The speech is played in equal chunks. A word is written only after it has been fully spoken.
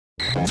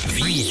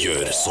Vi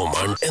gjør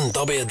sommeren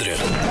enda bedre.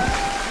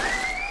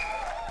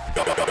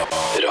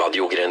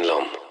 Radio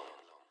Grenland.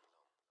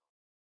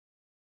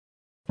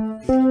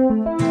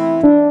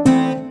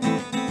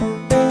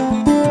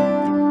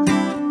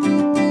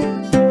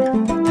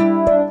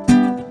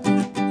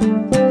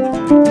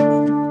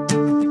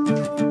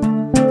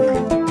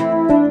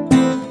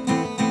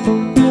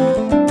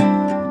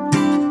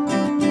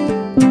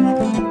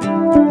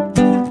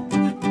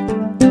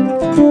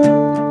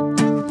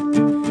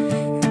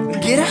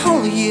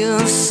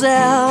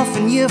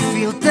 And you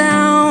feel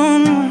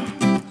down.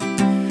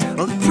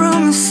 All the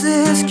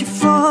promises keep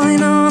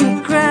falling on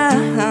the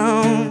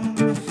ground.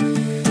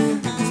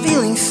 The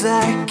feelings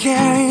I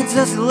carry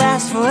doesn't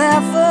last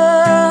forever.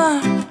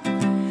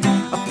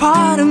 A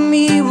part of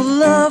me would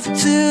love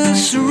to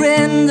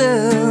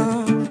surrender.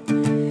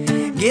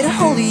 Get a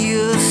hold of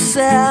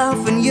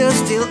yourself and you're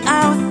still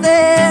out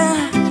there.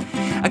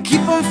 I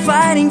keep on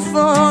fighting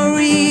for a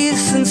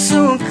reason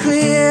so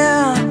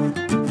unclear.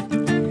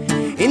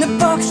 In a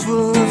box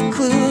full of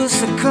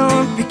clues, I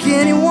can't pick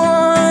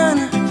anyone.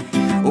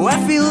 Oh, I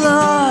feel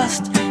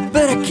lost,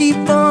 but I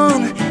keep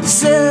on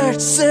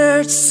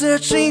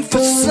searching for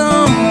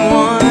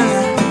someone.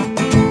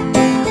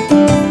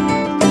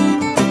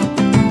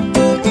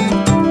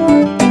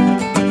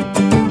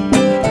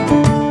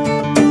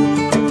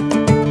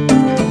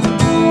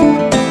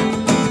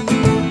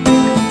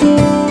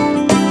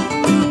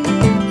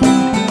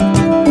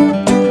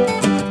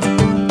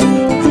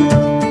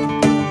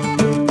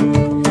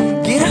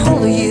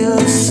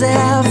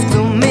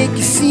 Don't make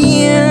a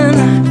scene.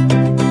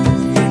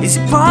 Is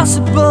it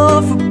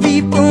possible for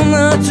people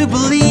not to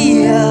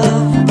believe?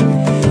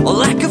 A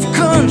lack of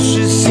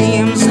conscience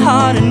seems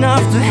hard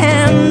enough to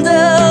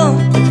handle.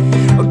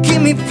 Or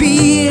give me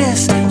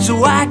peace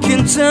so I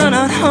can turn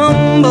out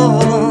humble.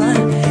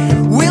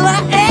 Will I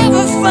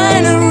ever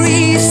find a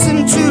reason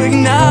to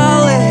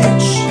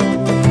acknowledge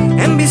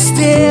and be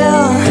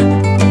still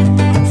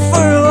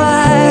for a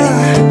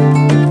while,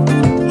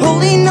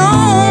 holding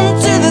on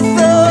to the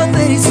thought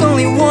that it's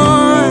only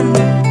one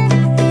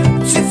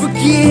to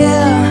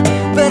forgive,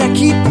 but I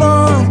keep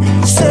on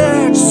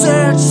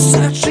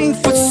searching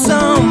for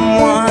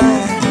someone.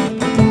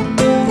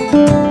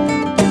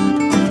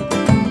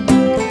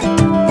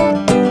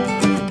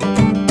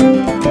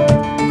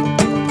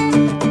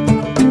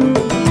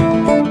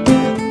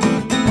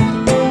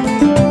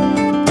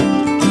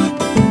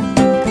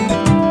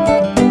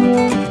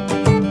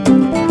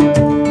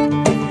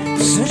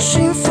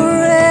 Searching for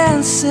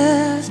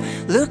answers,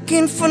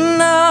 looking for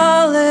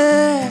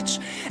knowledge,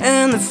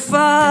 and the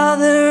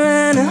Father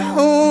and the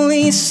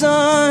Holy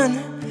Son.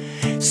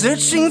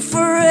 Searching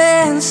for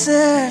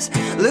answers,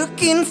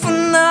 looking for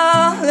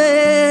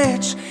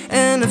knowledge,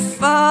 and the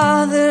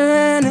Father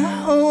and the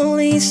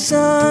Holy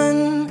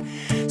Son.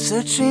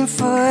 Searching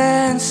for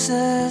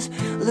answers,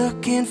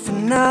 looking for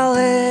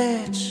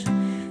knowledge,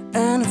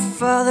 and the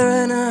Father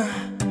and the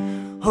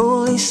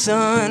Holy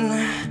Son.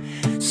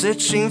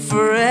 Searching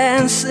for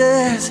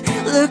answers,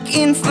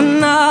 looking for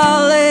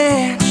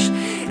knowledge,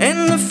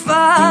 and the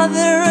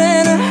Father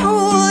and the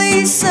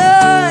Holy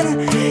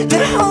Son,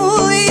 the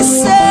Holy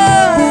Son.